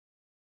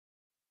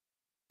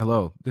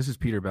Hello, this is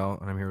Peter Bell,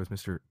 and I'm here with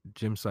Mr.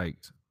 Jim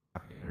Sykes.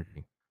 Appia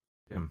Energy.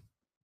 Jim,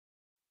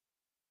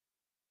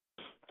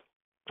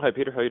 Hi,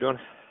 Peter. How you doing?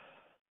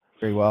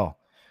 very well.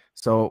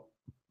 So,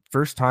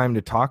 first time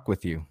to talk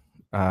with you.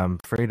 I'm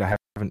afraid I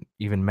haven't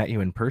even met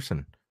you in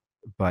person,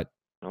 but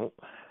No.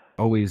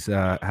 always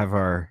have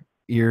our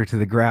ear to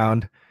the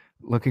ground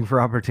looking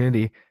for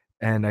opportunity.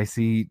 And I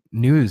see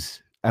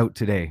news out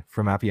today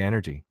from Appia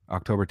Energy,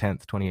 October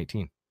 10th,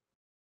 2018.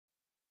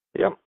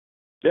 Yeah.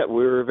 Yeah,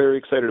 we're very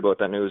excited about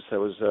that news. I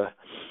was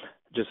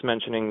just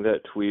mentioning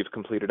that we've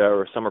completed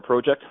our summer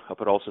project up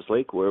at Alsace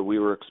Lake, where we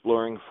were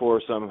exploring for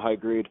some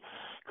high-grade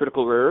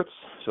critical rare earths.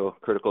 So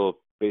critical,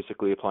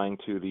 basically applying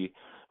to the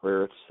rare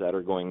earths that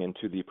are going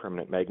into the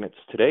permanent magnets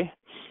today.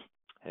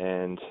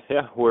 And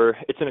yeah,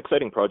 it's an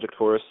exciting project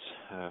for us,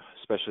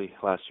 especially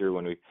last year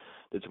when we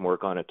did some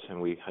work on it and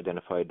we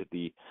identified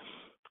the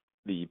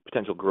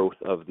potential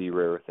growth of the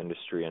rare earth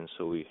industry, and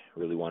so we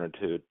really wanted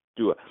to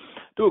do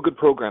a good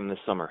program this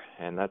summer,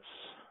 and that's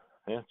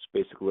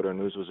basically what our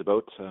news was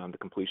about, the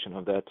completion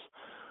of that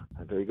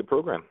very good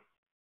program.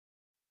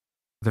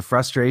 The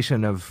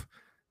frustration of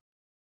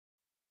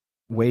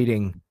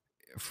waiting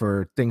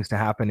for things to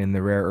happen in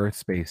the rare earth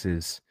space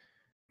is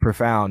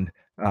profound.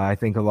 I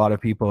think a lot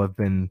of people have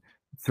been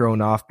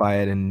thrown off by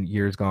it in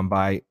years gone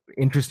by.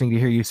 Interesting to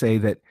hear you say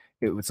that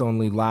it was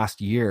only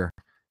last year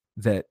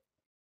that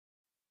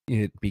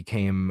it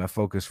became a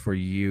focus for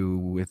you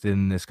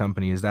within this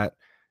company. Is that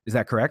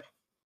correct?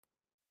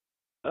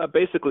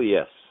 Basically,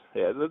 yes.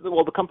 Yeah.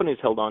 Well, the company's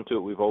held on to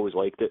it. We've always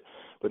liked it,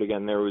 but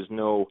again, there was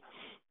no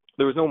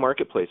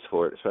marketplace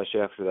for it, especially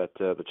after that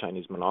the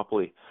Chinese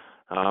monopoly.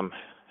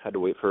 Had to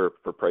wait for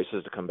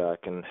prices to come back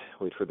and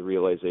wait for the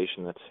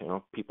realization that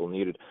people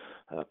needed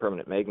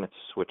permanent magnets,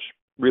 which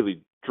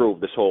really drove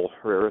this whole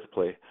rare earth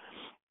play.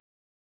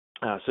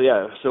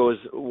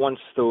 Once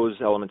those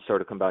elements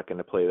started to come back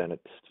into play, then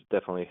it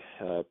definitely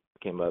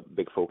became a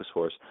big focus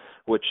for us,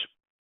 which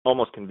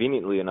almost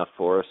conveniently enough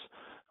for us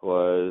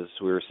was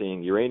we were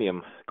seeing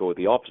uranium go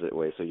the opposite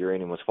way. So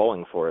uranium was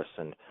falling for us,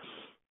 and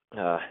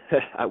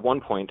at one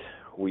point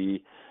when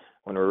we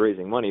were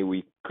raising money,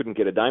 we couldn't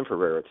get a dime for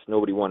rare earths.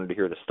 Nobody wanted to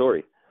hear the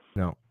story.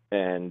 No.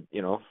 And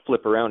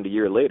flip around a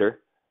year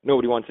later,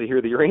 nobody wants to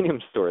hear the uranium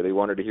story. They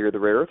wanted to hear the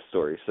rare earth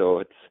story. So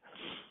it's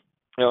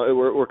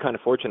we're kind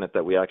of fortunate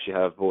that we actually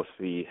have both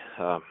the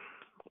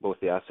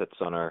assets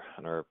on our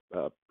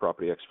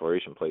property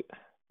exploration plate.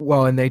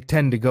 Well, and they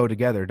tend to go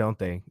together, don't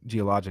they,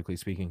 geologically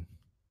speaking?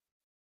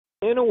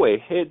 In a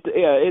way, it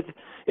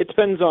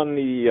depends on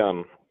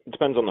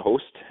the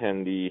host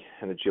and the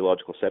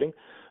geological setting.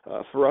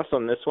 For us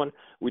on this one,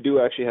 we do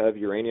actually have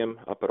uranium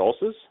up at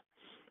Alsace.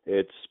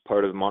 It's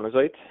part of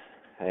monazite,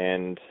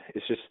 and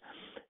it's just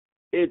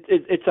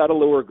it's at a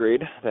lower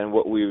grade than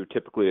what we would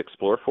typically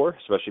explore for,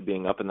 especially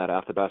being up in that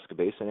Athabasca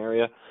Basin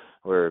area,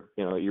 where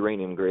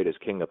uranium grade is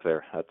king up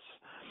there.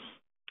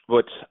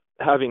 But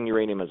having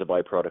uranium as a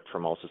byproduct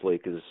from Alsace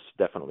Lake is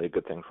definitely a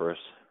good thing for us.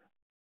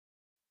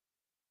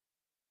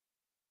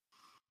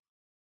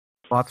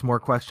 Lots more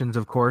questions,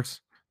 of course.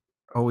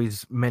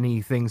 Always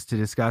many things to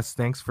discuss.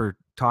 Thanks for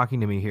talking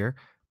to me here.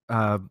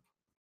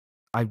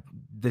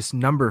 This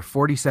number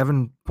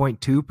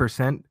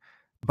 47.2%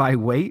 by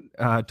weight,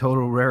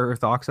 total rare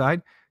earth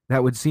oxide,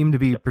 that would seem to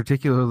be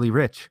particularly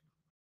rich.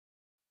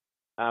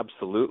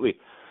 Absolutely.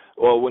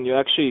 Well, when you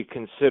actually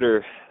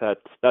consider that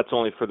that's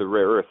only for the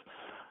rare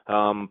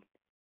earth,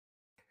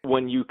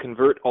 when you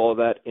convert all of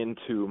that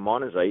into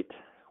monazite,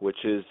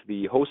 which is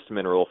the host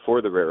mineral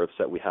for the rare earths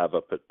that we have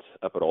up at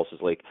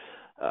Alsace Lake,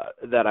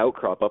 that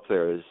outcrop up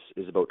there is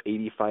about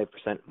 85%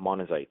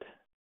 monazite.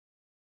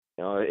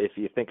 If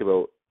you think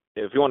about,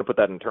 if you want to put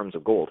that in terms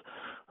of gold,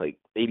 like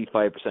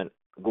 85%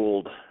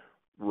 gold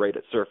right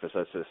at surface,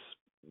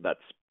 that's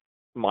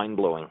mind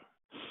blowing.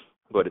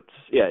 But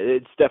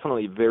it's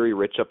definitely very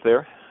rich up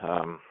there,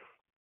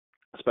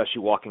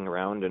 especially walking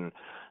around. And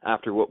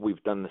after what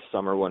we've done this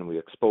summer, when we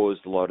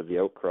exposed a lot of the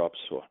outcrops,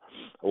 well,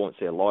 I won't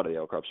say a lot of the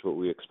outcrops, but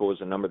we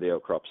exposed a number of the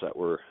outcrops that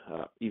were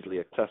easily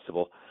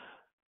accessible.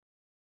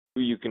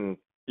 You can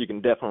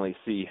definitely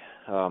see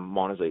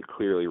monazite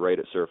clearly right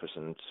at surface,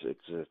 and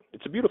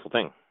it's a beautiful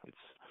thing.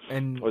 I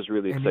was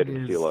really excited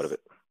to see a lot of it.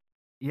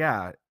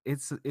 Yeah,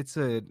 it's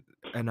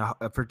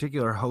a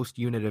particular host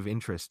unit of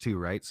interest too,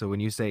 right? So when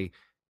you say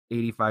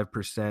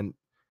 85%,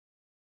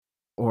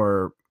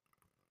 or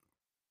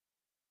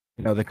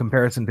the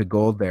comparison to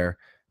gold there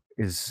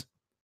is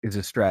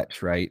a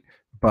stretch, right?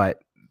 But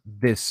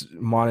this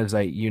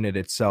monazite unit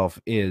itself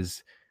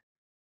is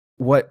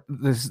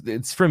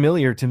it's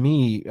familiar to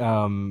me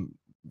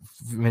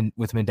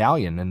with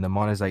Medallion and the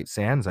monazite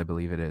sands, I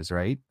believe it is,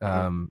 right?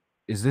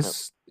 Is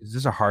this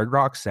a hard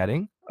rock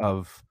setting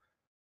of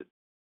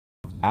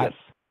that? Yes,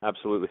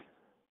 absolutely.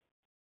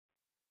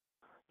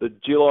 The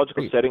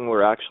geological setting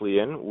we're actually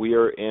in, we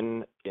are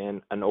in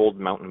an old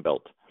mountain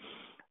belt.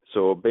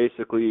 So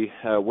basically,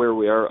 where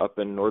we are up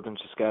in northern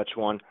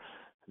Saskatchewan,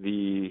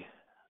 the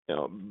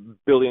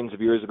billions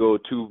of years ago,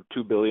 2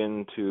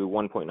 billion to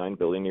 1.9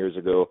 billion years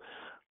ago,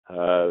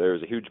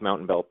 There's a huge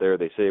mountain belt there.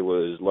 They say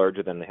was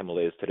larger than the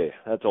Himalayas today.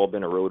 That's all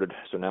been eroded.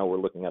 So now we're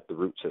looking at the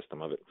root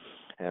system of it,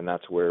 and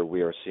that's where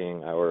we are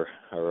seeing our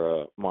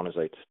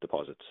monazite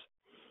deposits.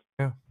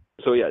 Yeah.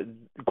 So yeah,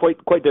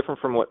 quite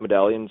different from what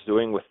Medallion's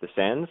doing with the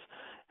sands.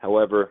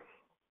 However,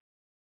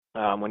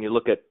 when you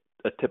look at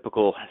a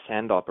typical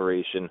sand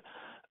operation,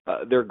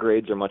 their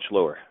grades are much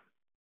lower.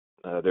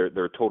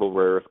 Their total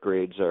rare earth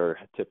grades are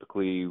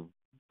typically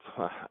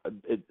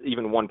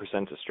even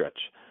 1% a stretch.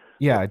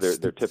 Yeah, So it's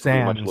they're typically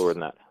sands. much lower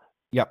than that.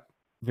 Yep,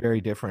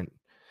 very different.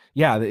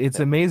 Yeah, it's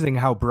amazing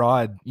how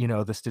broad,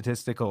 the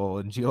statistical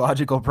and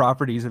geological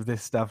properties of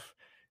this stuff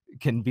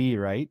can be,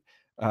 right?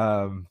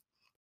 I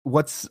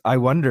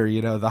wonder,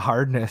 the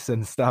hardness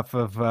and stuff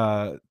of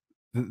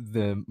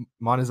the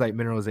monazite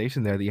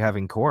mineralization there that you have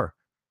in core.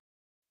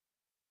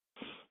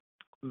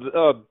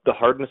 The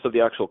hardness of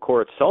the actual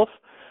core itself,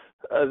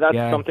 that's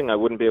something I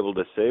wouldn't be able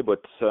to say,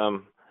 but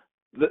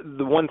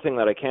the one thing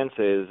that I can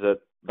say is that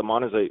the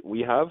monazite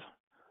we have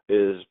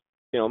is,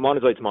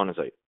 monazite's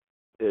monazite.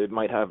 It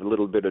might have a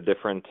little bit of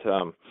different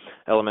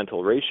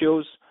elemental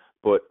ratios,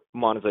 but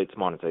monazite's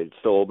monazite. It's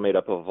still made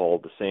up of all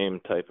the same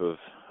type of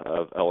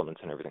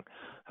elements and everything.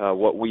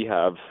 What we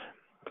have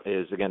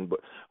is, again,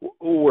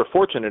 we're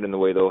fortunate in the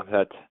way, though,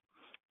 that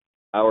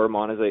our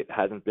monazite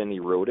hasn't been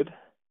eroded.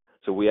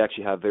 So we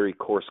actually have very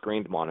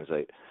coarse-grained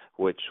monazite,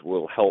 which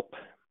will help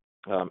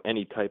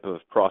any type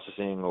of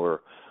processing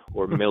or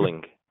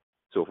milling.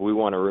 So when we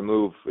want to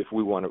remove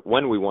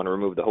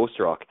the host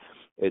rock,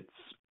 it's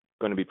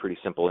going to be pretty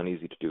simple and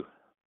easy to do.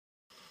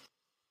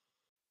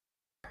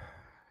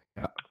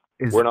 Yeah.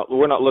 We're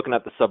not looking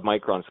at the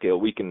submicron scale.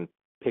 We can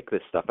pick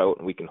this stuff out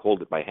and we can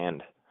hold it by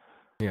hand.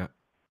 Yeah.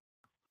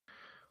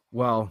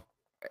 Well,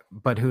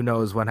 but who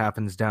knows what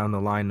happens down the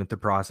line with the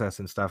process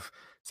and stuff.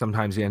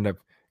 Sometimes you end up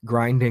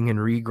grinding and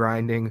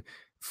regrinding,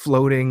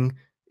 floating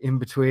in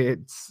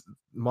between.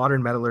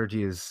 Modern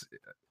metallurgy is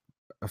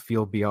a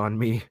field beyond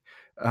me.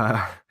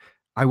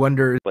 I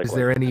wonder, Likewise. Is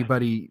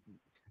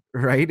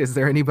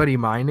there anybody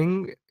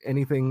mining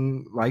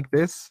anything like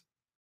this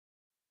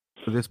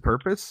for this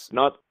purpose?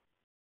 Not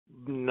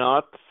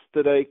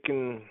that I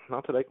can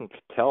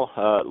tell.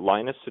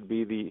 Linus would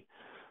be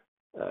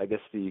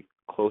the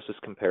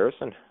closest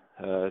comparison.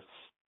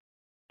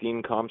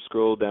 Steenkamp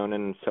Scroll down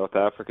in South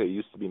Africa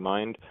used to be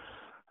mined.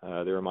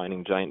 They were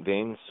mining giant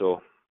veins,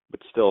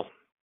 but still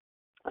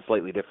a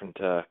slightly different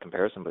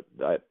comparison.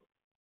 But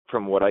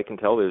from what I can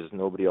tell, there's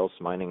nobody else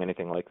mining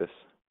anything like this.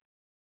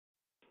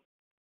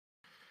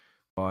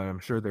 Well, I'm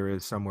sure there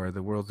is somewhere.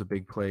 The world's a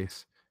big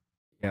place.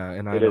 Yeah,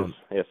 and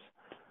yes.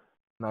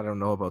 I don't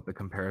know about the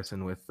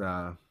comparison with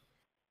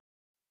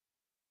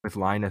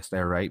Linus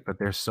there, right? But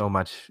there's so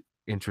much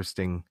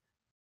interesting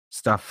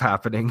stuff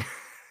happening.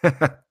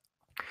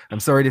 I'm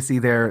sorry to see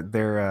their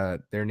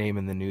name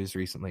in the news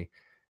recently,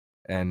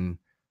 and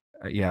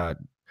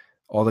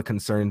all the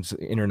concerns,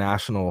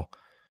 international,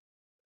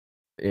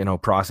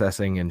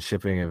 processing and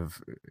shipping of.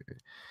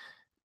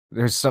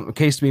 There's some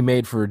case to be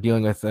made for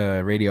dealing with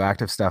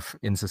radioactive stuff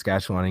in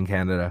Saskatchewan and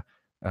Canada,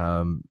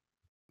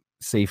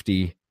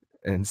 safety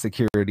and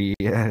security.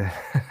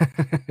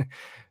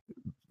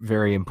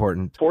 Very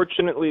important.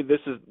 Fortunately, this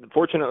is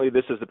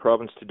the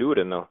province to do it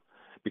in, though,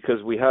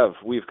 because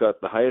we've got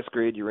the highest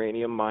grade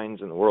uranium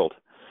mines in the world.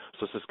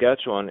 So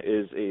Saskatchewan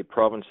is a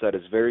province that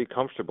is very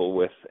comfortable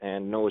with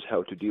and knows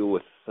how to deal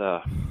with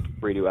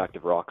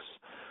radioactive rocks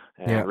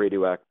and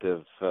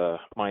radioactive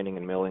mining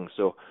and milling.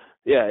 So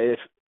if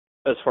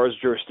as far as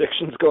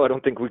jurisdictions go, I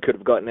don't think we could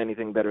have gotten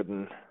anything better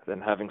than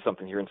having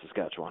something here in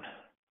Saskatchewan.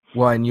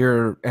 Well, and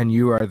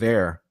you are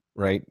there,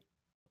 right?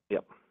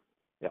 Yep.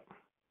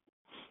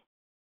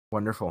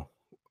 Wonderful.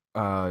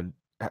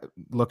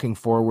 Looking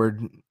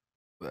forward,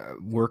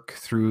 work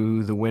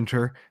through the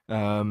winter.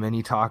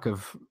 Any talk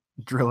of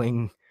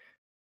drilling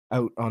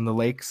out on the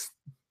lakes?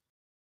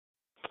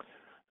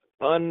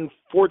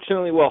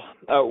 Unfortunately,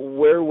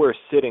 where we're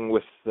sitting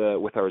with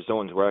our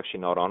zones, we're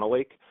actually not on a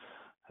lake,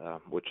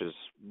 which is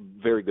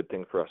a very good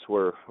thing for us.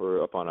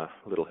 We're up on a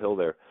little hill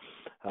there.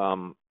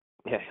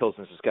 Hills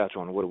in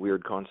Saskatchewan. What a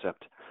weird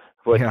concept.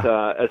 But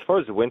as far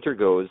as the winter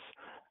goes,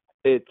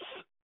 it's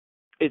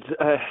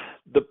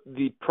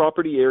the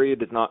property area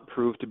does not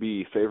prove to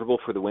be favorable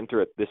for the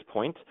winter at this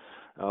point.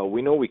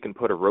 We know we can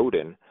put a road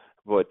in,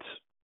 but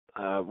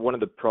one of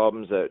the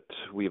problems that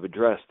we've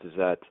addressed is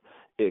that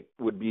it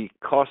would be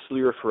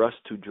costlier for us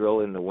to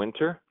drill in the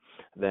winter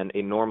than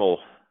a normal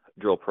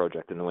drill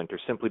project in the winter,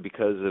 simply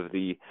because of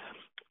the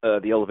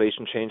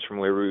elevation change from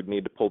where we would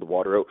need to pull the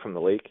water out from the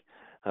lake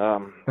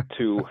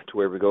to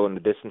where we go, and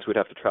the distance we'd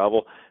have to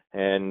travel,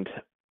 and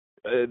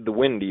the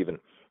wind even.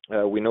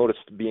 We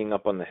noticed being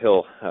up on the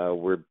hill,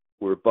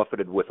 we're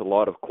buffeted with a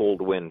lot of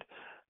cold wind.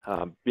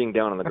 Being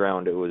down on the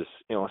ground, it was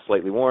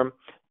slightly warm.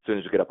 As soon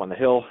as we get up on the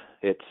hill,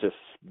 it's just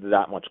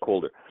that much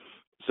colder.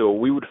 So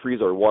we would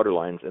freeze our water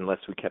lines unless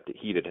we kept it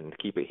heated, and to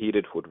keep it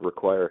heated would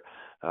require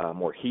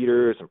more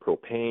heaters and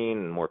propane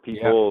and more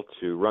people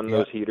to run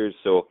those heaters.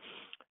 So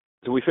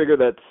we figured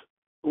that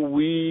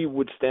we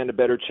would stand a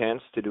better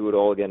chance to do it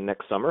all again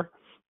next summer.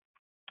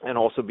 and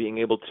also being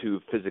able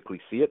to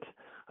physically see it,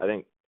 I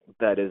think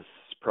that is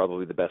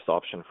probably the best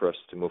option for us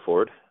to move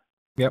forward.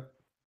 Yep.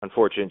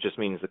 Unfortunately, it just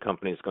means the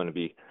company is going to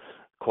be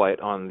quiet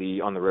on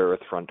the rare earth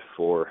front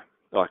for,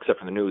 well, except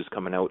for the news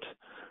coming out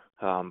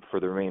for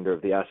the remainder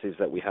of the assays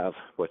that we have.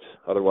 But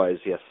otherwise,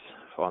 yes,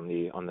 on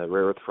the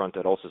rare earth front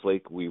at Alsace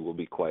Lake, we will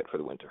be quiet for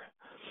the winter.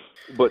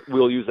 But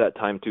we'll use that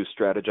time to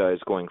strategize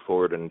going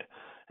forward and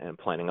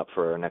planning up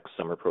for our next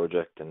summer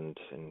project and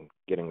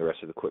getting the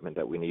rest of the equipment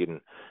that we need and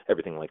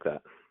everything like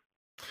that.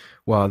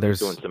 Well, Doing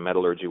some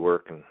metallurgy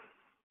work and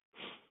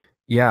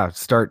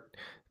start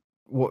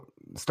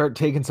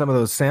taking some of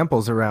those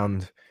samples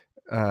around,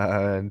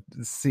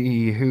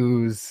 see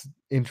who's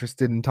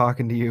interested in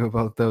talking to you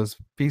about those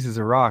pieces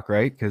of rock,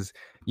 right? Because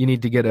you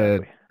need to get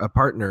exactly. a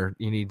partner.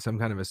 You need some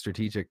kind of a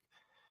strategic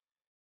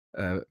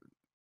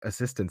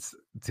assistance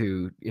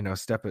to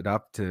step it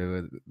up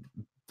to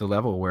the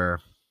level where,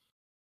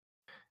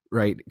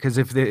 right? Because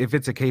if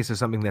it's a case of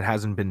something that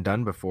hasn't been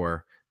done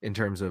before in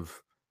terms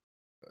of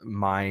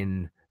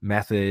mine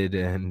method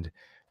and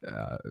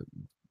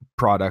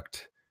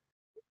product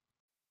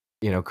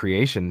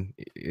creation,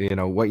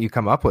 what you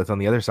come up with on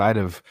the other side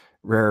of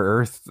rare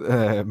earth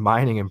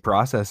mining and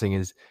processing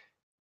is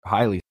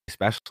highly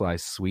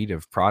specialized suite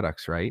of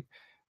products, right?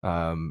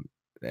 And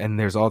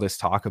there's all this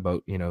talk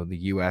about the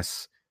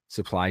US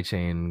supply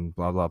chain,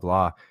 blah blah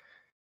blah.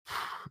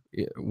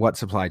 What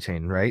supply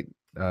chain, right?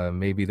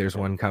 Maybe there's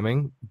one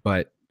coming,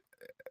 but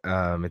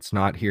it's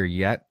not here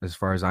yet as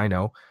far as I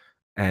know,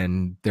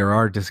 and there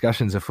are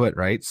discussions afoot,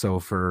 right? So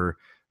for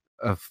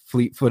a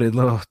fleet-footed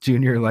little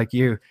junior like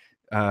you,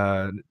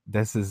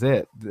 this is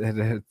it.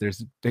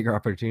 There's bigger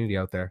opportunity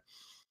out there.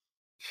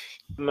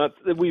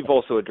 We've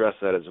also addressed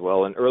that as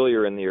well. And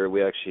earlier in the year,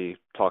 we actually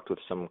talked with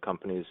some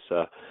companies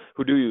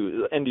who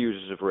do end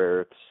users of rare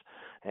earths,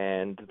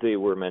 and they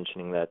were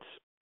mentioning that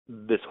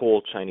this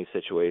whole Chinese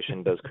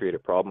situation does create a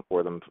problem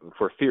for them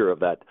for fear of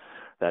that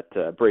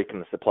break in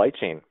the supply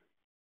chain.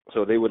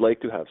 So they would like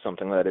to have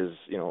something that is,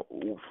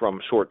 from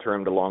short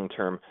term to long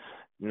term,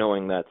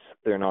 knowing that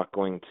they're not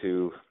going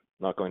to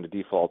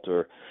default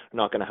or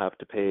not going to have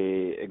to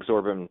pay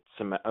exorbitant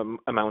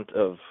amount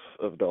of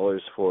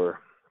dollars for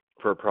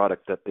a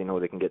product that they know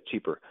they can get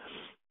cheaper.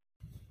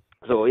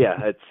 So yeah,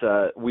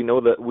 it's we know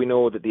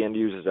that the end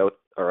users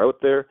are out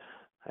there,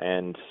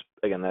 and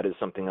again, that is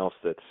something else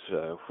that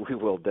we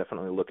will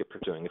definitely look at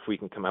pursuing if we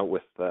can come out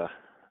with an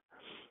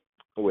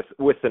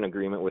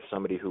agreement with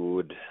somebody who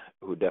would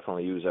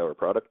definitely use our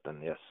product.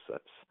 Then yes,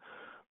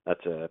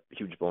 that's a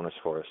huge bonus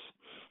for us.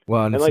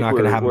 Well, and it's not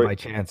going to happen by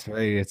chance,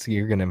 right?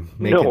 You're going to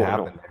make it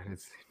happen. No.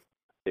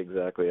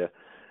 Exactly, yeah.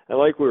 And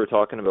like we were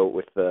talking about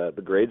with the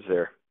grades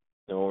there,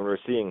 when we're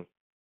seeing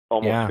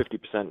almost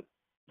 50%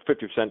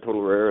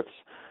 total rare earths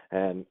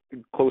and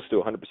close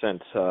to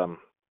 100%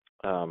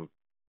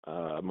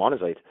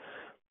 monazite.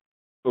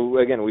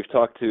 Again, we've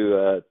talked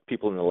to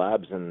people in the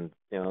labs, and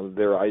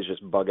their eyes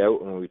just bug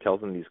out when we tell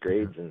them these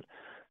grades, and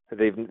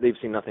they've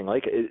seen nothing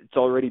like it. It's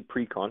already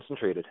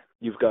pre-concentrated.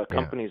 You've got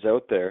companies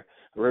out there,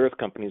 rare earth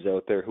companies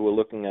out there, who are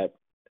looking at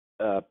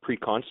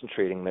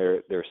pre-concentrating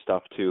their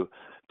stuff to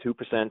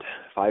 2%,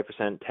 5%,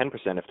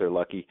 10% if they're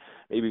lucky,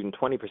 maybe even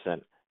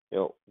 20%.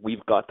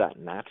 We've got that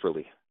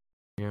naturally.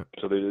 Yeah.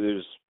 So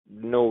there's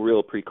no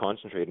real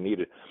pre-concentrate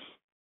needed.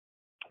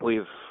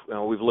 We've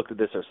looked at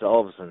this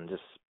ourselves, and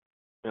just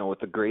with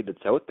the grade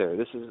that's out there,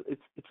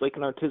 it's like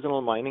an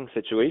artisanal mining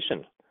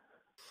situation.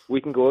 We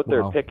can go out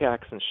there,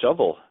 pickaxe and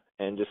shovel,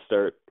 and just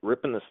start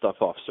ripping the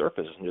stuff off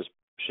surface and just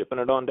shipping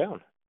it on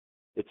down.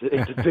 It's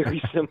a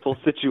very simple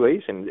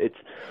situation.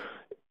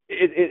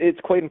 It's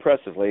quite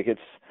impressive.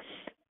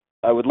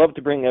 I would love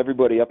to bring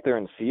everybody up there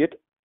and see it,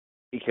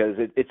 because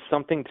it's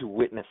something to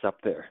witness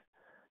up there.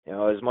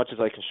 As much as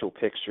I can show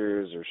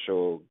pictures or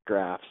show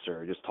graphs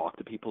or just talk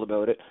to people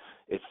about it,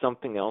 it's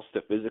something else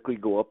to physically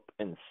go up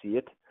and see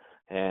it,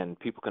 and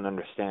people can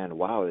understand,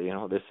 wow,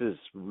 this is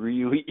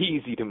really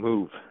easy to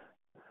move.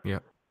 Yeah.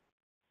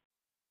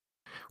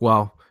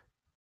 Well,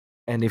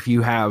 and if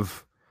you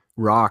have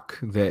rock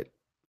that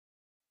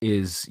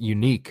is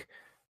unique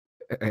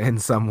in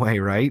some way,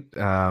 right?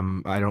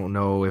 I don't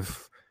know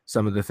if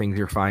some of the things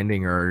you're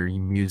finding are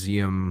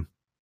museum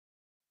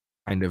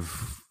kind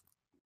of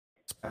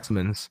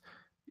specimens,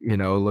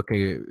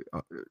 looking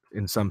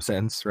in some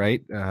sense,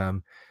 right?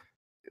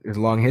 There's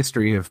a long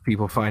history of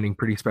people finding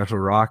pretty special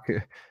rock,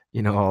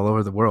 all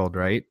over the world,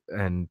 right?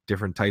 And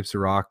different types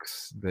of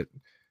rocks that,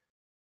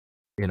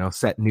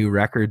 set new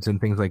records and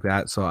things like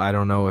that. So I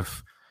don't know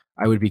if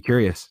I would be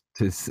curious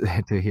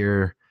to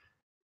hear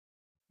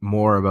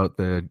more about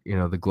the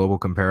global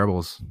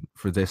comparables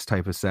for this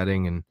type of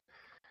setting,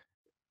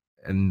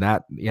 and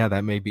that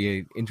may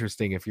be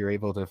interesting if you're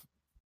able to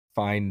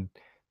find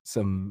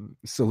some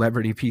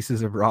celebrity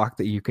pieces of rock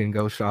that you can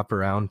go shop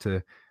around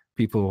to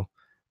people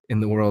in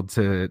the world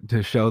to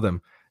show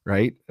them,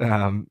 right?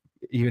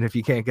 Even if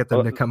you can't get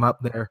them to come up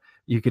there,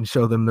 you can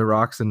show them the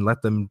rocks and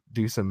let them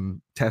do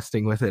some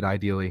testing with it.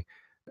 Ideally,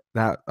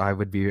 that I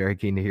would be very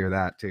keen to hear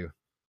that too.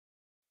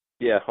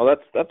 Yeah, well,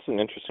 that's an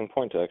interesting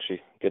point,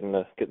 actually. Getting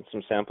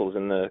some samples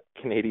in the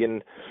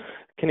Canadian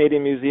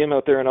Museum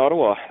out there in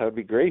Ottawa. That would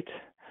be great.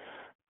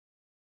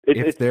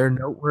 If they're It's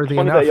noteworthy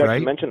funny that enough, you actually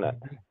right? mentioned that.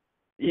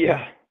 Yeah.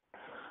 Yeah,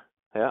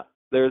 yeah.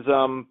 There's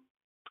on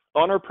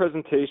our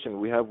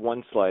presentation we have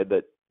one slide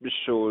that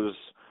shows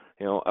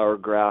our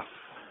graph.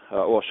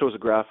 Shows a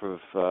graph of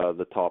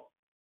the top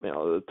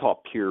the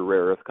top tier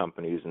rare earth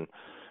companies, and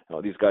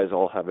these guys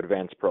all have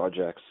advanced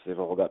projects. They've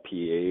all got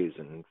PEAs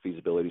and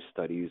feasibility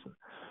studies, and,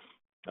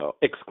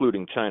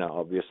 excluding China,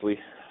 obviously.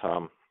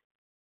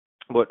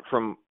 But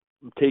from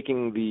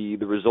taking the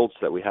results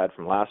that we had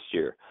from last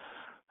year,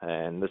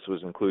 and this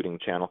was including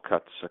channel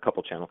cuts, a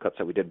couple channel cuts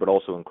that we did, but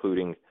also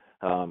including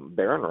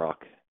barren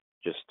rock,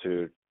 just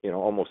to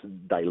almost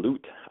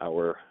dilute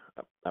our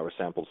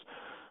samples.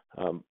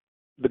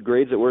 The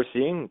grades that we're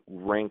seeing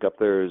rank up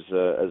there as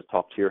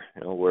top tier.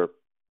 We're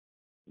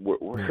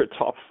Yeah. a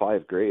top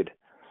 5 grade.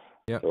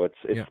 Yeah. So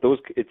Yeah.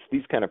 it's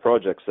these kind of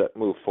projects that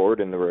move forward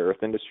in the rare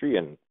earth industry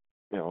and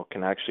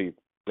can actually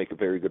make a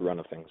very good run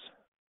of things.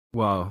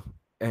 Well,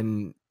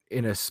 and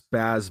in a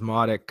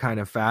spasmodic kind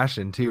of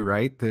fashion too,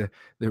 right? The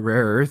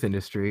rare earth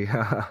industry.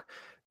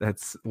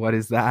 That's what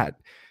is that?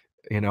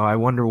 I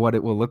wonder what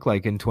it will look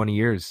like in 20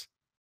 years.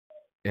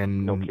 No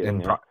And kidding,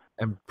 and yeah. pro-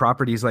 and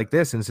properties like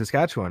this in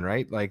Saskatchewan,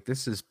 right? Like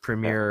this is Yeah.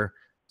 premier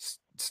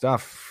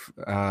stuff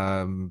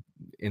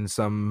in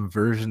some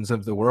versions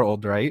of the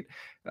world, right?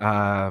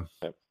 Uh,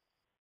 Yeah.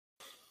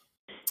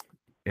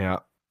 yeah,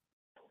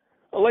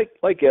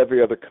 Like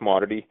every other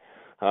commodity,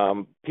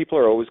 people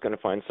are always going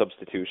to find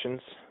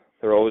substitutions.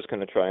 They're always going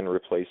to try and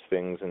replace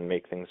things and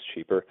make things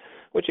cheaper,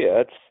 which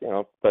yeah,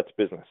 that's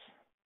business.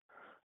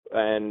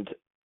 And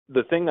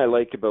the thing I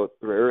like about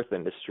the rare earth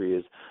industry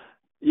is,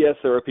 yes,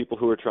 there are people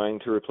who are trying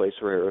to replace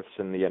rare earths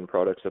in the end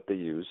products that they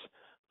use,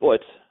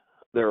 but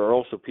there are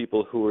also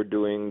people who are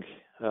doing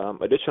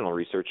additional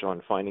research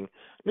on finding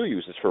new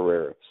uses for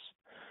rare earths.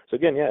 So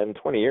again, yeah, in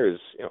 20 years,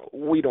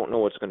 we don't know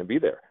what's going to be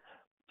there.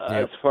 As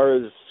yep, far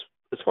as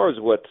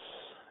what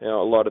a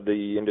lot of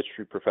the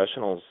industry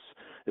professionals,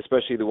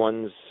 especially the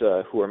ones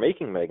who are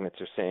making magnets,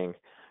 are saying,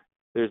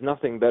 there's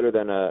nothing better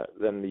than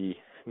the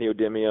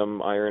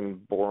neodymium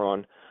iron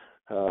boron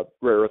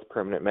rare earth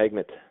permanent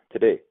magnet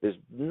today. There's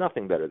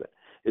nothing better than.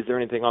 Is there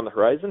anything on the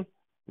horizon?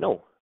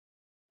 No.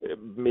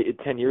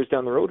 10 years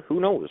down the road, who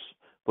knows?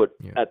 But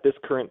yeah, at this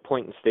current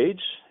point in stage,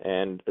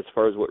 and as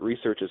far as what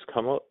research has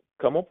come up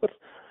with,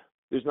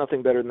 there's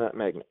nothing better than that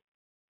magnet.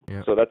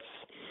 yeah.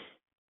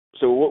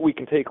 So what we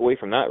can take away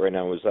from that right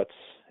now is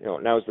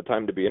now is the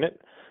time to be in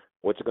it.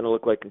 What's it going to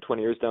look like in 20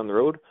 years down the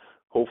road?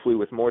 Hopefully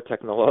with more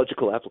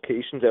technological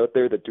applications out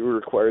there that do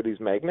require these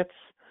magnets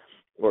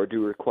or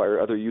do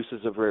require other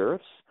uses of rare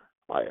earths.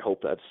 I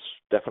hope that's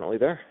definitely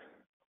there.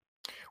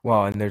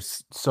 Well, and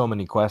there's so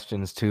many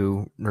questions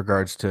too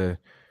regards to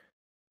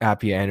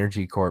Appia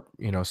Energy Corp,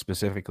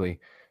 specifically,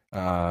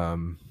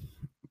 um,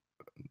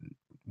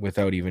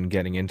 without even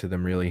getting into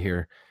them really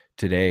here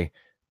today.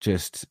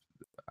 Just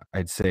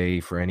I'd say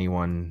for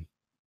anyone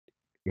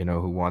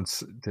who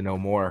wants to know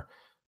more,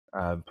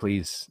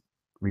 please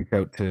reach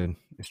out to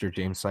Mr.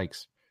 James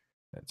Sykes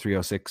at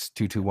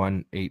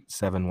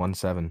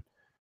 306-221-8717.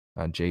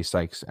 J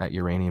Sykes at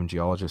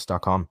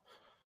uraniumgeologist.com.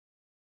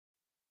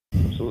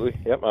 Absolutely.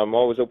 Yep. I'm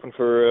always open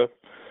for a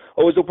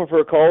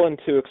call and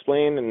to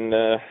explain and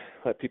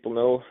let people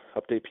know,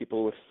 update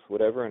people with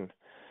whatever. And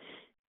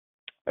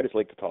I just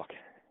like to talk.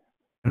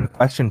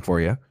 Question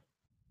for you.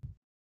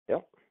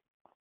 Yep.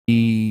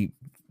 The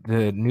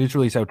news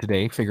release out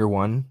today, figure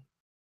one,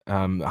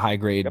 high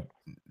grade Yep.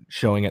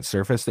 showing at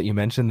surface that you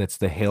mentioned, that's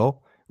the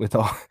hill with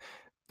all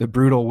the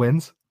brutal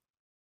winds.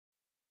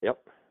 Yep.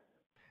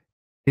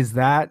 Is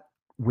that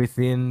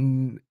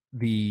within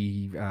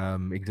the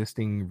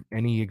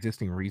any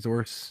existing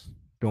resource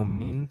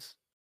domains?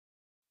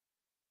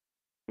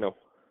 No.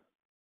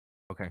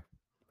 Okay.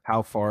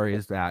 How far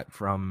is that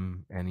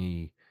from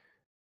any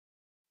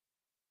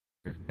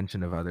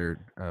mention of other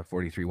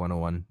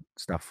 43101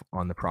 stuff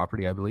on the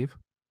property, I believe?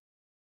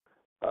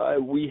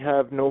 We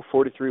have no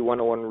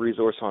 43101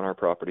 resource on our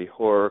property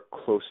or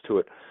close to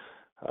it.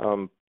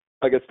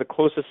 I guess the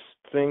closest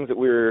things that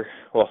we're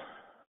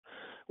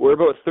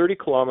about 30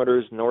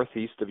 kilometers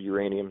northeast of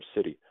Uranium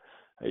City.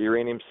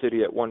 Uranium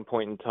City at one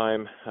point in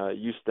time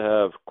used to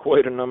have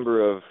quite a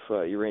number of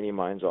uranium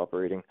mines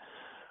operating.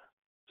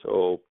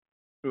 So,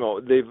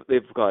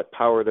 they've got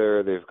power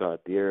there. They've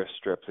got the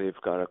airstrip. They've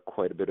got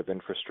quite a bit of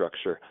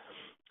infrastructure.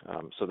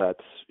 So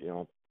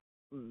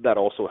that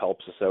also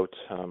helps us out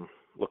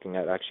looking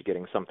at actually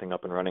getting something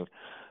up and running.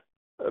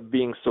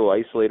 Being so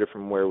isolated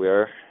from where we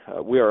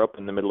are up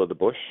in the middle of the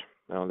bush.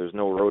 There's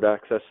no road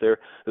access there.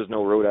 There's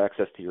no road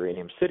access to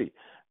Uranium City.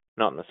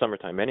 Not in the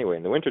summertime anyway.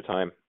 In the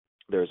wintertime,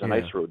 there's an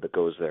ice road that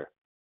goes there.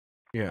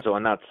 Yeah. So,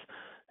 and that's,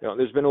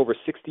 there's been over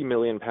 60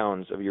 million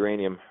pounds of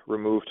uranium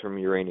removed from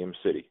Uranium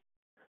City.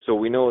 So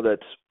we know that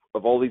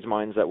of all these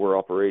mines that were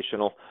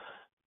operational,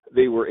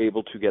 they were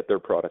able to get their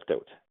product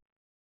out.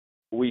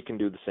 We can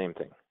do the same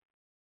thing.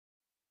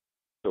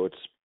 So it's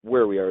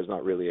where we are is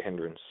not really a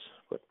hindrance.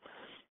 But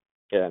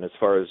yeah, and as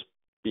far as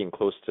being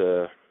close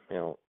to,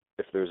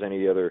 if there's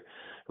any other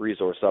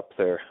resource up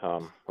there,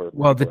 or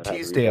Well, the people that have a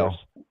resource. Teasdale.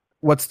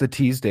 What's the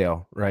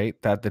Teasdale, right?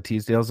 That the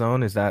Teasdale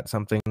zone, is that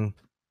something?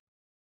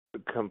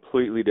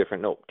 Completely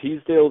different. No,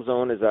 Teasdale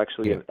Zone is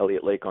actually Yeah. in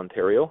Elliott Lake,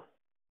 Ontario.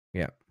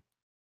 Yeah.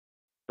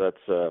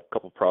 That's a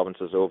couple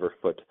provinces over,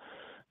 but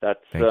that's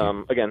Thank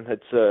you. again,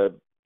 it's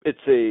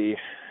a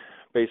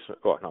basement,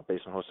 well, not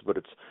basement hosted,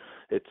 but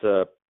it's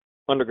a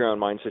underground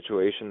mine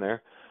situation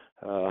there.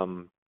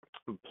 Um,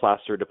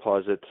 Placer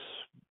deposits,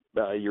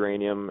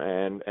 uranium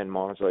and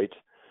monazite.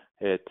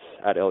 It's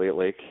at Elliott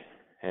Lake,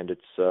 and it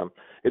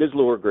is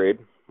lower grade,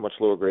 much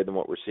lower grade than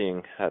what we're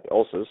seeing at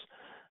Ulsa's,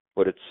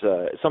 but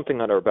it's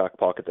something on our back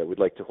pocket that we'd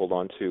like to hold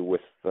on to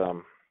with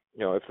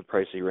if the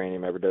price of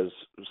uranium ever does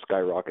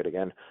skyrocket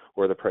again,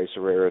 or the price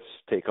of rare earths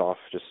take off,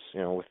 just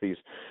with these,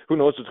 who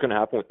knows what's going to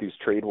happen with these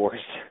trade wars.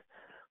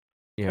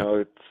 Yeah.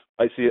 It's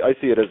I see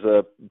it as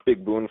a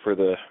big boon for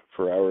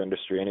our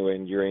industry anyway,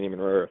 in uranium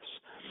and rare earths.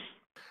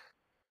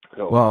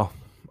 So Well,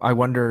 I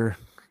wonder,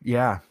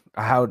 yeah,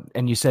 how,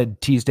 and you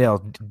said Teasdale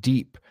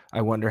deep.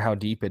 I wonder how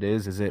deep it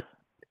is. Is it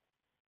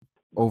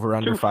over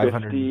under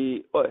 500?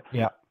 250.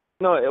 Yeah.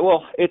 No,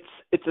 well, it's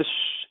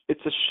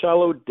a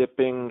shallow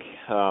dipping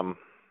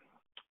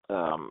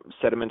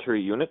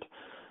sedimentary unit,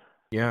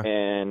 Yeah.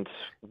 and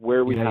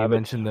where we Yeah. You have it,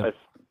 mentioned the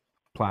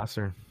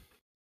placer.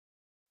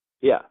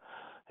 yeah,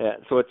 yeah.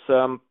 So it's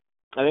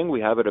I think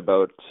we have it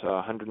about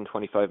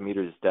 125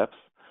 meters depth,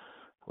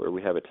 where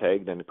we have it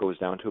tagged, and it goes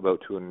down to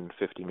about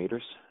 250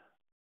 meters.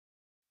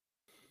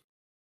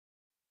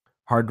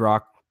 Hard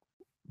rock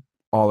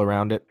all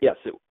around it. Yes,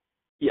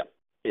 yeah,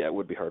 yeah, it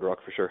would be hard rock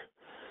for sure.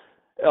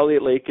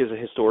 Elliott Lake is a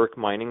historic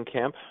mining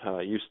camp.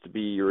 Used to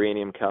be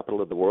uranium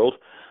capital of the world.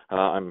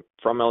 I'm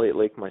from Elliott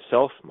Lake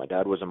myself. My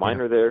dad was a Yeah.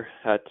 miner there.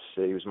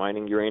 He was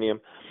mining uranium.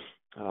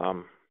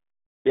 Um,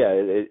 yeah,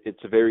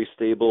 it's a very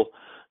stable,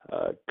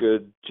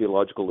 good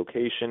geological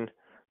location.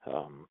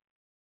 Um,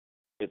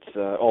 it's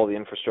all the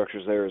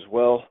infrastructure's there as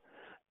well.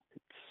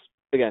 It's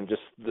again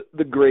just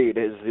the grade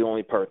is the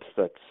only part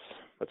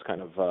that's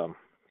kind of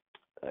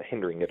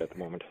hindering it at the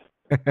moment.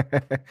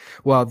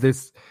 Well,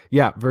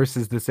 yeah,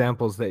 versus the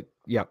samples that,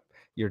 yeah,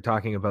 you're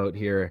talking about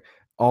here.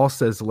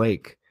 Alsa's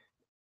Lake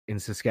in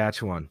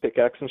Saskatchewan.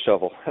 Pickaxe and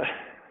shovel.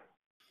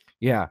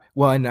 Yeah.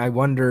 Well, and I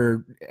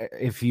wonder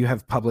if you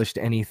have published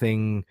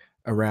anything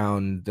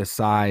around the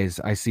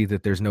size. I see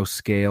that there's no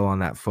scale on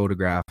that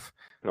photograph.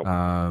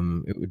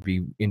 Nope. It would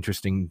be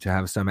interesting to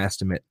have some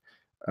estimate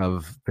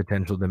of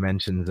potential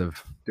dimensions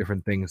of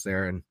different things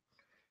there and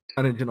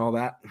tonnage and all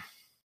that.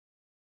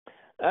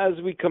 As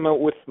we come out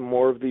with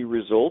more of the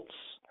results,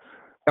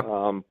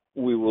 Yep.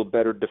 we will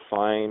better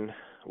define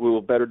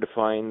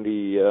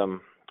the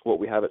what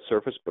we have at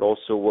surface, but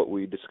also what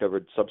we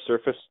discovered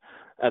subsurface.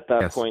 At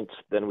that Yes. point,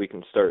 then we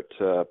can start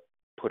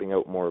putting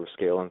out more of a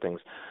scale and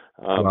things.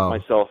 Well,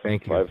 Myself,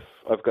 thank you.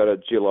 I've got a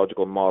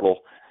geological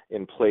model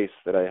in place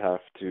that I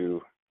have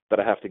to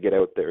get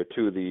out there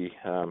to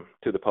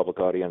the public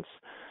audience.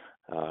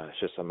 It's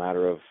just a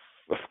matter of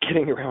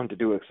getting around to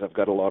do it, because I've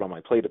got a lot on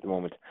my plate at the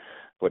moment.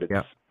 But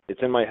Yeah.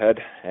 it's in my head,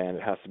 and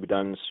it has to be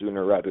done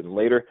sooner rather than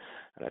later.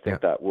 And I think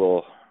Yeah. that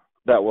will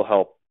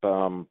help,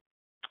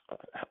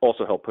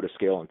 also help put a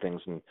scale on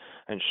things,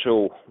 and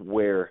show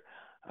where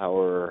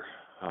our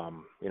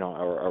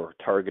our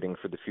targeting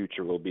for the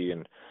future will be,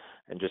 and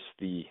just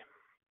the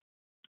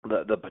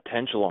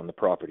potential on the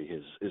property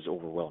is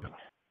overwhelming.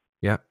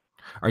 Yeah.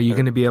 Are you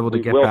going And to be able to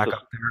we get back also,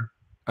 up there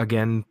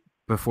again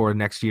before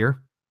next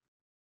year?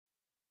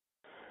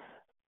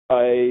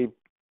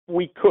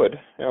 we could,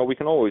 we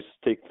can always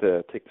take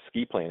the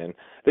ski plane, and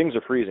things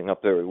are freezing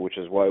up there, which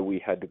is why we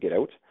had to get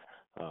out.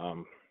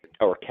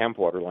 Our camp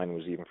water line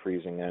was even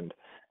freezing, and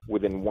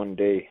within one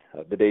day,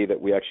 the day that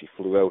we actually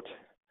flew out,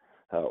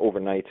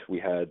 overnight, we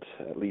had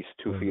at least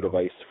 2 feet of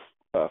ice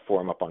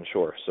form up on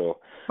shore. So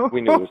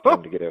we knew it was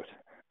time to get out.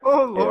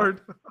 Oh, Yeah.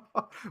 Lord.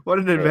 What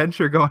an Yeah.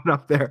 adventure going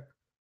up there.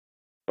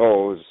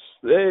 Oh,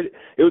 it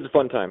was a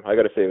fun time. I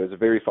got to say, it was a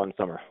very fun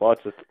summer.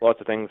 Lots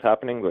of things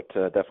happening, but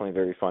definitely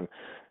very fun.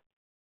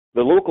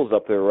 The locals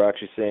up there were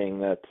actually saying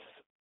that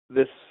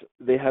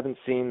they haven't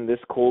seen this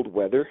cold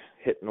weather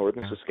hit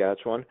northern Yeah.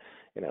 Saskatchewan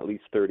in at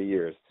least 30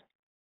 years.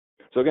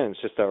 So again,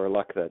 it's just our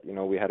luck that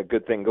we had a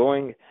good thing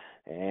going,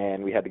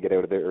 and we had to get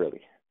out of there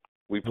early.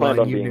 We planned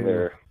Well, on being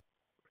there.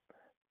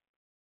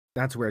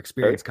 That's where Sorry?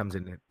 experience comes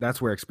into.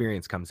 That's where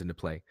experience comes into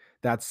play.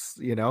 That's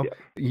Yeah.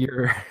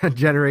 your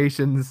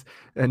generations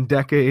and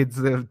decades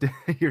of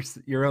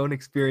your own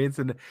experience,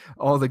 and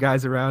all the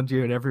guys around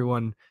you and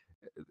everyone,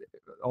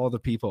 all the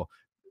people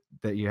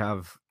that you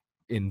have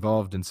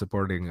involved in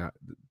supporting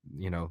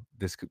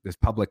this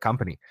public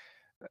company,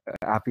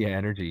 Appia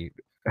Energy.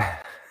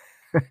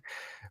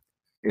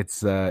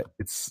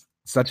 It's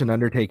such an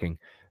undertaking.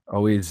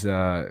 Always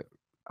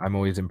I'm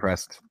always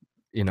impressed,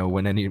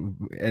 when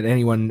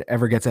anyone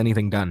ever gets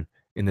anything done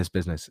in this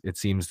business. It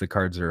seems the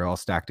cards are all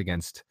stacked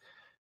against.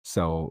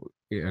 So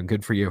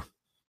good for you.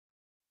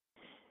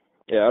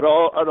 Yeah, I'd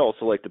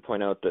also like to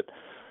point out that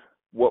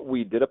what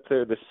we did up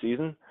there this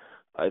season,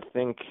 I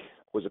think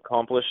was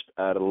accomplished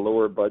at a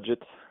lower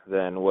budget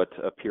than what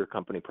a peer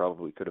company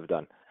probably could have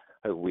done.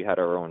 We had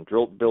our own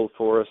drill built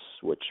for us,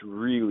 which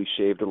really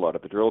shaved a lot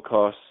of the drill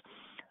costs.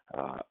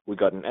 We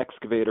got an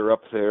excavator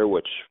up there,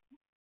 which,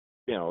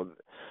 you know,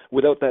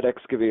 without that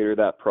excavator,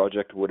 that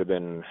project would have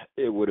been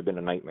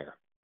a nightmare.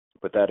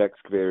 But that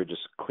excavator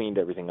just cleaned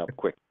everything up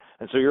quick.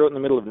 And so you're out in the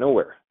middle of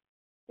nowhere.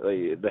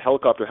 The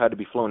helicopter had to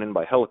be flown in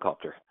by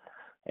helicopter,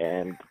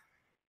 and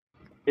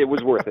it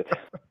was worth it.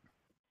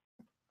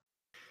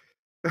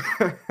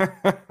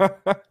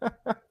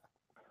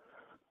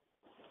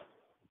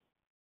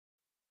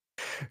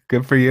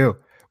 Good for you.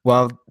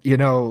 Well, you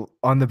know,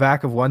 on the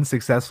back of one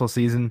successful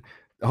season,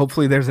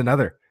 hopefully there's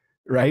another,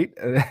 right?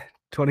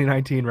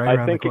 2019 right I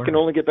around the think it can corner.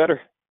 only get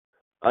better.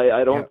 I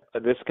Yeah. don't.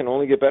 This can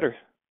only get better.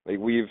 Like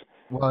we've,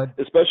 Well,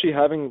 especially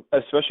having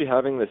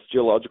this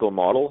geological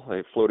model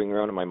like floating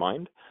around in my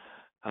mind.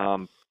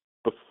 Um,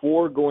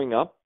 Before going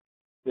up,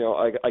 you know,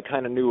 I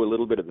kind of knew a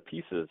little bit of the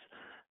pieces,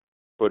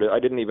 but I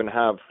didn't even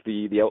have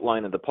the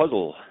outline of the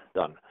puzzle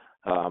done.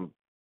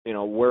 You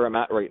know, where I'm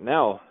at right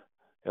now,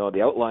 you know,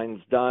 the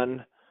outline's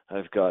done.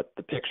 I've got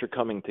the picture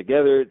coming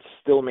together. It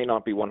still may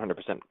not be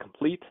 100%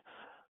 complete,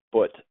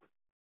 but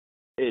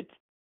it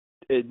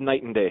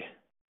night and day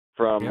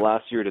from yeah,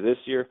 last year to this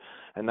year,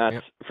 and that's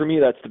yeah. for me.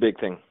 That's the big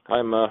thing.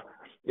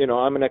 You know,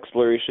 I'm an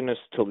explorationist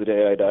till the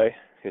day I die.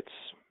 It's,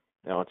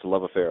 you know, it's a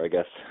love affair, I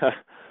guess.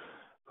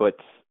 But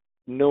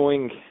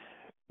knowing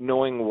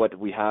what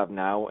we have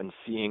now and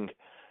seeing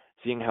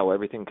how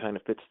everything kind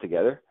of fits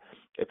together,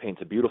 it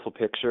paints a beautiful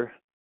picture,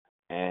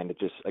 and it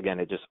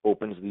just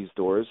opens these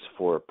doors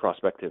for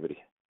prospectivity.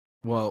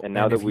 Well, And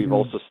now and that if you,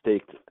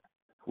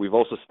 we've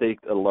also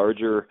staked a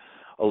larger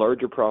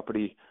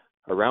property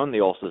around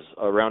the Alsace,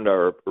 around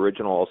our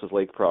original Alsace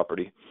Lake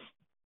property,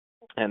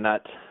 and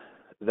that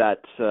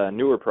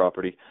newer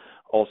property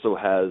also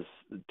has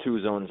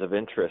two zones of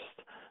interest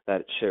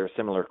that share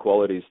similar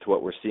qualities to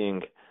what we're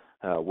seeing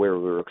where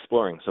we were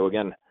exploring. So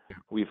again,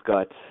 we've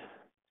got,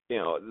 you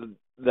know,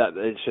 that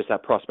it's just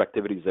that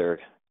prospectivity's there,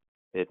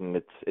 and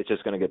it's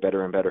just going to get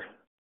better and better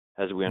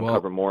as we well,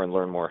 uncover more and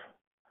learn more.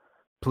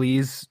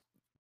 please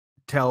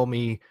tell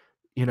me,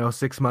 you know,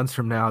 6 months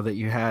from now that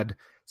you had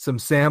some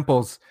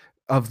samples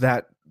of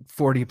that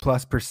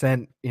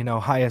 40+%, you know,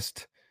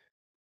 highest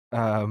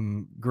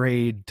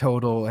grade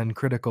total and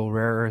critical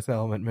rare earth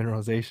element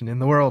mineralization in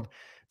the world.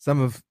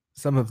 Some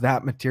of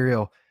that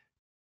material,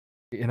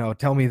 you know,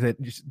 tell me that,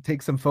 just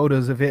take some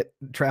photos of it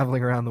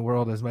traveling around the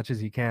world as much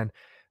as you can.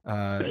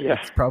 Yeah,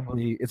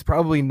 It's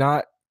probably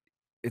not,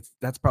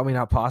 that's probably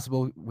not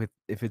possible with,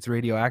 if it's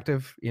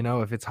radioactive, you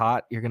know, if it's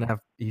hot,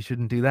 you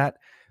shouldn't do that.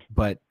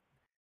 But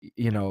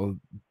you know,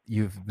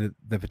 you've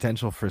the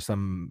potential for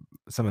some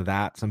of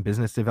that, some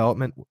business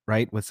development,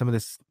 right? With some of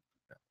this,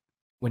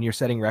 when you're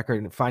setting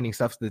record and finding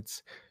stuff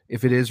that's,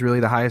 if it is really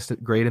the highest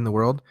grade in the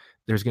world,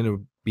 there's going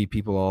to be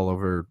people all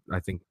over, I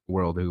think, the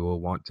world who will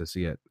want to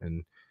see it.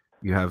 And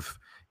you have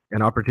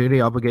an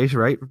opportunity, obligation,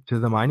 right, to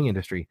the mining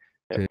industry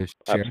yeah, to share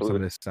some of absolutely.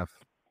 this stuff.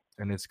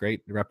 And it's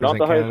great to represent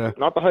Canada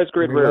Not the highest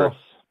grade very rare earths,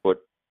 well.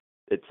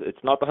 but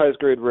it's not the highest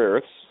grade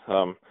rare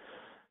earths.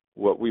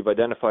 What we've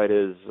identified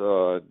is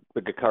the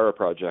Gakara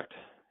project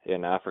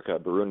in Africa,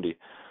 Burundi.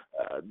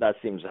 That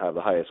seems to have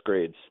the highest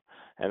grades,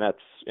 and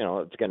that's, you know,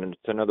 it's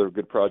another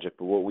good project.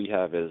 But what we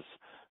have is,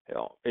 you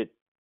know,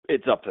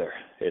 it's up there.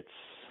 It's,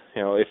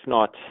 you know, if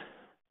not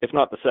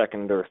the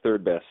second or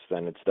third best,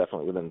 then it's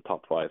definitely within the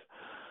top five.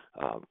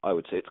 I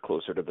would say it's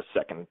closer to the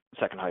second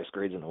highest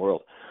grades in the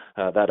world.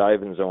 That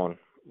Ivan zone,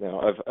 you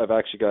know, I've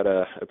actually got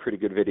a pretty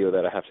good video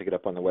that I have to get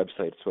up on the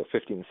website. It's about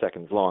 15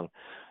 seconds long,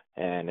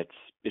 and it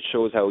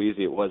shows how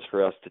easy it was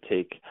for us to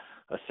take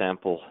a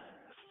sample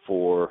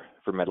for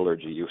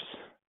metallurgy use.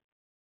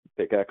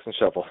 Pickaxe and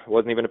shovel. It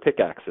wasn't even a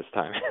pickaxe this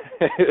time.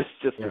 It was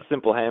just a Yeah.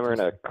 simple hammer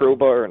and Just a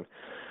crowbar, and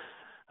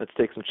let's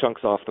take some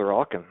chunks off the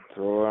rock and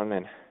throw it on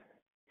in.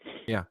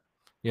 yeah.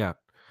 Yeah.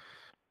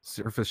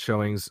 Surface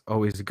showings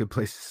always a good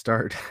place to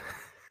start.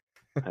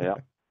 Yeah.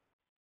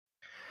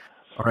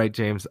 All right,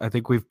 James, I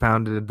think we've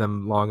pounded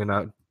them long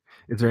enough.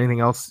 Is there anything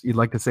else you'd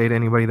like to say to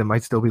anybody that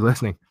might still be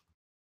listening?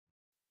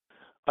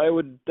 I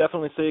would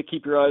definitely say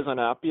keep your eyes on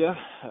Appia.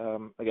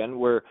 Again,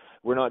 we're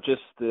not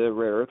just the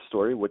rare earth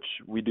story, which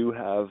we do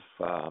have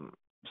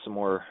some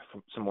more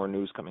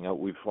news coming out.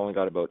 We've only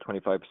got about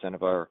 25%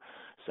 of our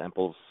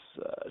sample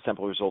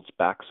results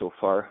back so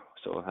far.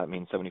 So that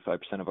means 75%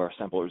 of our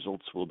sample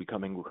results will be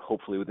coming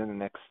hopefully in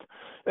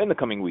the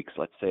coming weeks,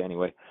 let's say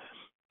anyway.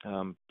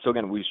 So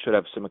again, we should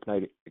have some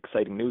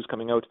exciting news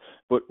coming out.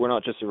 But we're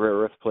not just a rare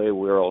earth play;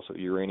 we're also a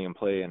uranium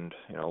play, and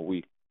you know,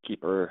 we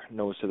keep our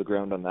nose to the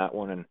ground on that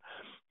one. And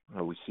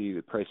we see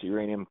the price of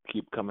uranium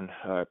keeps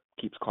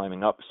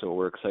climbing up, so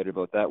we're excited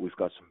about that. We've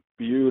got some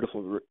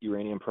beautiful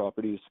uranium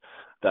properties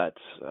that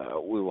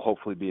we will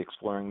hopefully be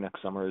exploring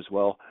next summer as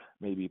well,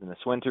 maybe even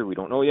this winter. We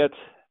don't know yet.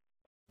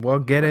 Well,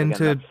 get But again,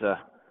 into, that's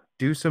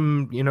do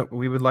some, you know,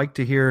 we would like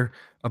to hear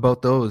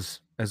about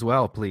those as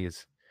well,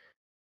 please.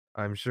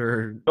 I'm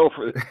sure. oh,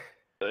 for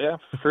yeah,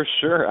 for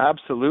sure,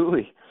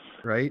 absolutely.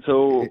 right?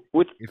 So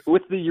If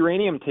with the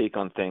uranium take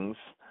on things,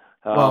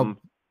 well, um,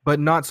 but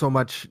not so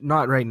much,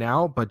 not right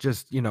now, but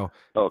just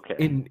okay,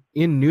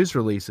 in news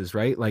releases,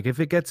 right? Like if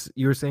it gets,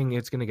 you're saying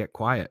it's going to get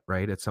quiet,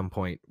 right? At some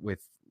point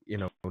with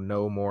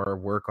no more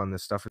work on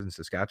this stuff in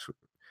Saskatchewan,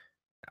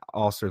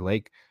 Ulster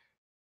Lake,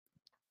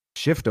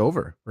 shift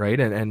over, right?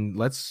 And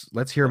let's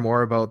hear yeah,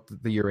 more about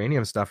the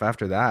uranium stuff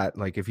after that.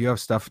 Like if you have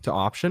stuff to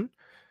option,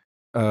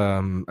 I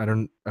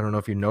don't know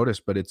if you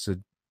noticed, but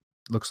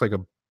looks like a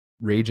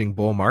raging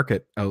bull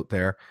market out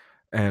there,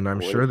 and I'm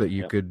oh it is, sure that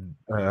you yeah,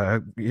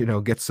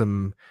 could get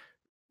some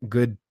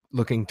good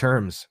looking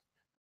terms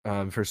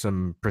for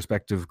some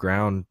prospective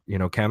ground.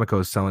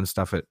 Cameco's selling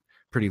stuff at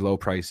pretty low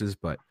prices,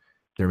 but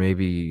there may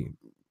be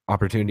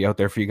opportunity out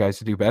there for you guys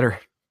to do better.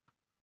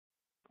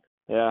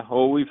 yeah.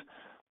 Well, we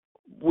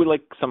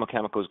like some of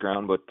Cameco's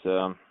ground, but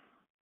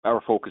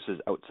our focus is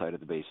outside of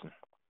the basin.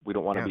 We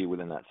don't want to Yeah, be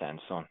within that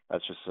sandstone.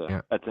 That's just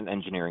yeah. that's an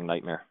engineering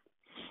nightmare.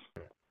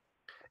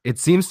 It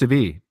seems to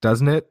be,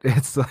 doesn't it?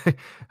 It's like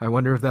I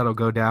wonder if that'll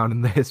go down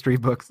in the history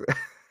books.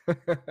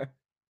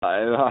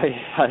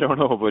 I don't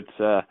know, but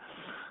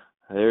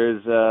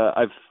there's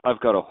I've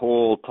got a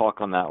whole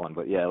talk on that one.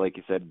 But yeah, like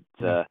you said,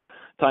 Yeah.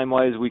 time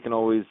wise, we can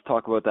always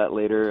talk about that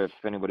later. If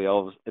anybody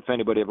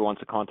ever wants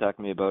to contact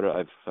me about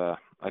it,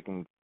 I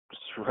can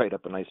just write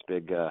up a nice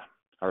big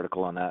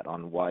article on that,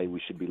 on why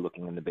we should be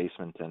looking in the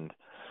basement and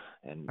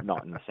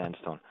not in the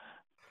sandstone.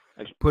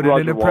 Actually, Put it in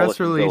Roger a Wallace press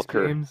and Bill release,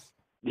 Kerr. James.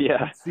 Yeah,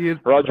 Let's see it.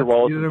 Roger Let's see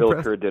Wallace it and in a Bill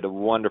press. Kerr did a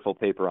wonderful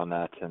paper on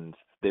that, and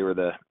they were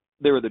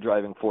the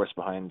driving force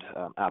behind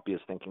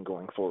Appia's thinking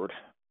going forward.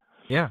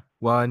 Yeah.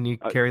 Well, and you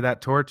I, carry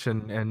that torch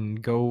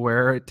and go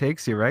where it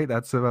takes you, right?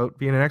 That's about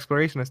being an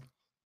explorationist.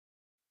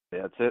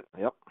 that's it.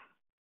 Yep.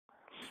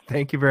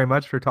 Thank you very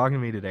much for talking to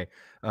me today.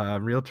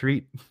 Real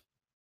treat.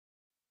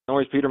 No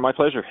worries, Peter. My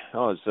pleasure.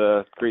 Oh,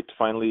 it's great to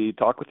finally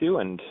talk with you,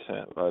 and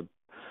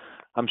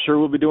I'm sure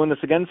we'll be doing this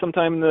again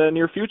sometime in the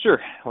near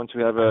future once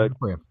we have I'm a rooting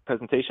for you.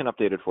 presentation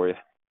updated for you.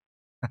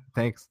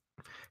 Thanks.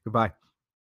 Goodbye.